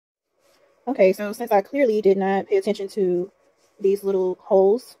Okay, so since I clearly did not pay attention to these little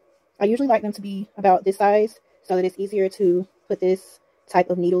holes, I usually like them to be about this size so that it's easier to put this type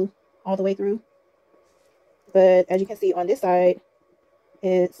of needle all the way through. But as you can see on this side,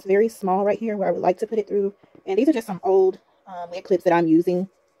 it's very small right here where I would like to put it through. And these are just some old lead clips that I'm using.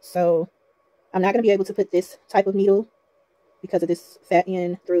 So I'm not going to be able to put this type of needle because of this fat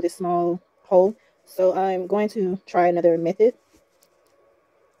end through this small hole. So I'm going to try another method.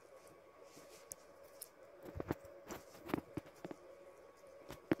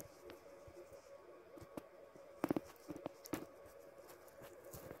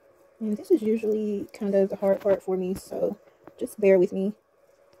 And this is usually kind of the hard part for me, so just bear with me.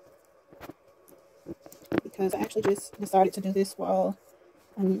 Because I actually just decided to do this while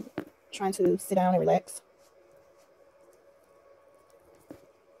I'm trying to sit down and relax.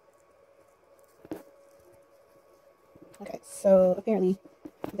 Okay, so apparently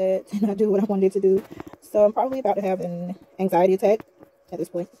that did not do what I wanted it to do. So I'm probably about to have an anxiety attack at this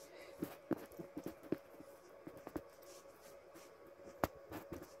point.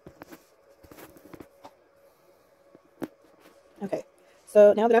 Okay,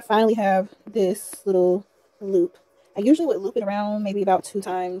 so now that I finally have this little loop, I usually would loop it around maybe about 2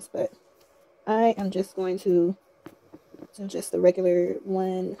 times, but I am just going to do just the regular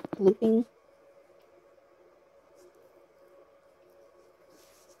one looping.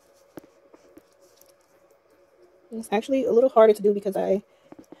 It's actually a little harder to do because I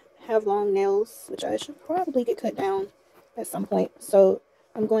have long nails, which I should probably get cut down at some point. So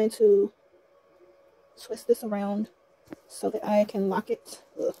I'm going to twist this around so that I can lock it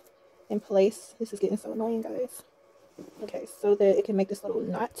in place. This is getting so annoying, guys. Okay, so that it can make this little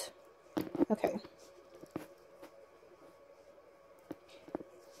knot. Okay.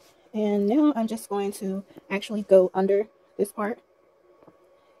 And now I'm just going to actually go under this part,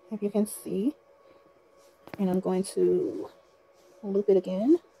 if you can see. And I'm going to loop it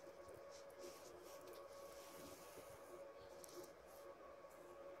again.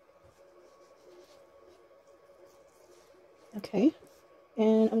 Okay.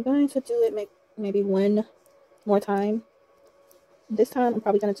 And I'm going to do it maybe one more time. This time I'm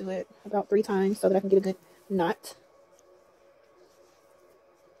probably going to do it about 3 times so that I can get a good knot.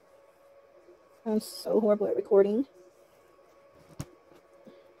 I'm so horrible at recording.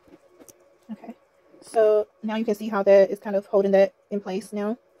 Okay. So now you can see how that is kind of holding that in place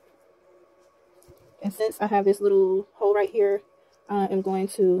now. And since I have this little hole right here, I am going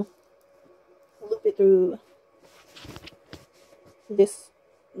to loop it through this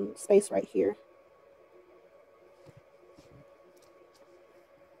space right here.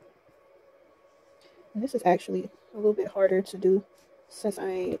 And this is actually a little bit harder to do since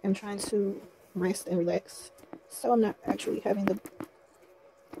I am trying to rest and relax. So I'm not actually having the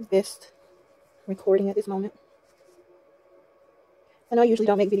best recording at this moment. And I usually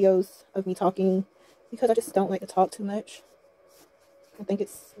don't make videos of me talking because I just don't like to talk too much. I think it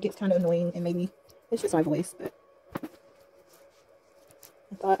gets kind of annoying, and maybe it's just my voice, but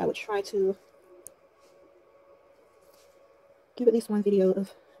I thought I would try to give at least one video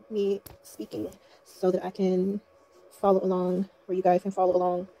of me speaking so that I can follow along, or you guys can follow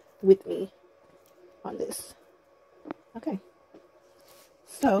along with me on this. Okay.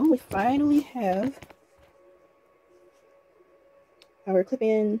 So we finally have our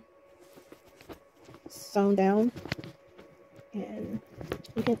clip-in sewn down, and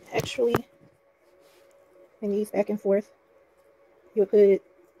you can actually bring these back and forth. You would put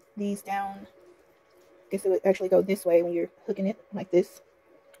these down. I guess it would actually go this way when you're hooking it like this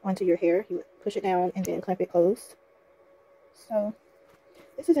onto your hair. You would push it down and then clamp it closed. So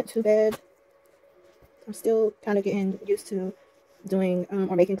this isn't too bad. I'm still kind of getting used to doing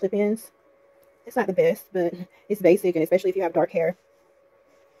or making clip-ins. It's not the best, but it's basic, and especially if you have dark hair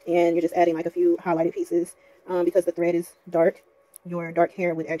and you're just adding like a few highlighted pieces, because the thread is dark, your dark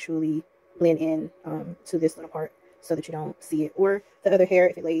hair would actually blend in to this little part so that you don't see it. Or the other hair,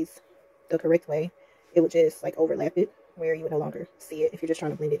 if it lays the correct way, it would just like overlap it where you would no longer see it if you're just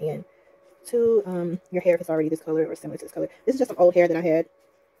trying to blend it in to your hair if it's already this color or similar to this color. This is just some old hair that I had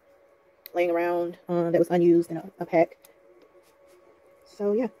laying around that was unused in a pack.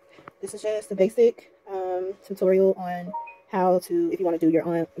 So yeah, this is just a basic tutorial on how to, if you want to do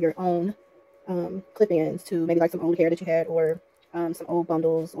your own clip-ins to maybe like some old hair that you had, or some old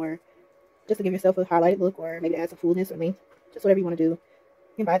bundles, or just to give yourself a highlighted look, or maybe add some fullness or length, just whatever you want to do.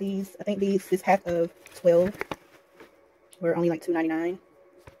 You can buy these. I think this pack of 12 were only like $2.99,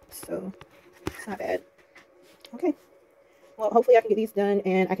 so it's not bad. Okay, well, hopefully I can get these done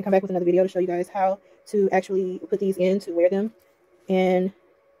and I can come back with another video to show you guys how to actually put these in to wear them. And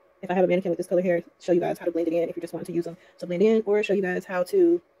if I have a mannequin with this color hair, show you guys how to blend it in if you just want to use them to blend in, or show you guys how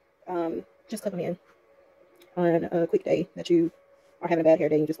to just clip them in on a quick day that you are having a bad hair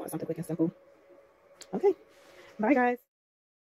day and you just want something quick and simple. Okay, bye guys.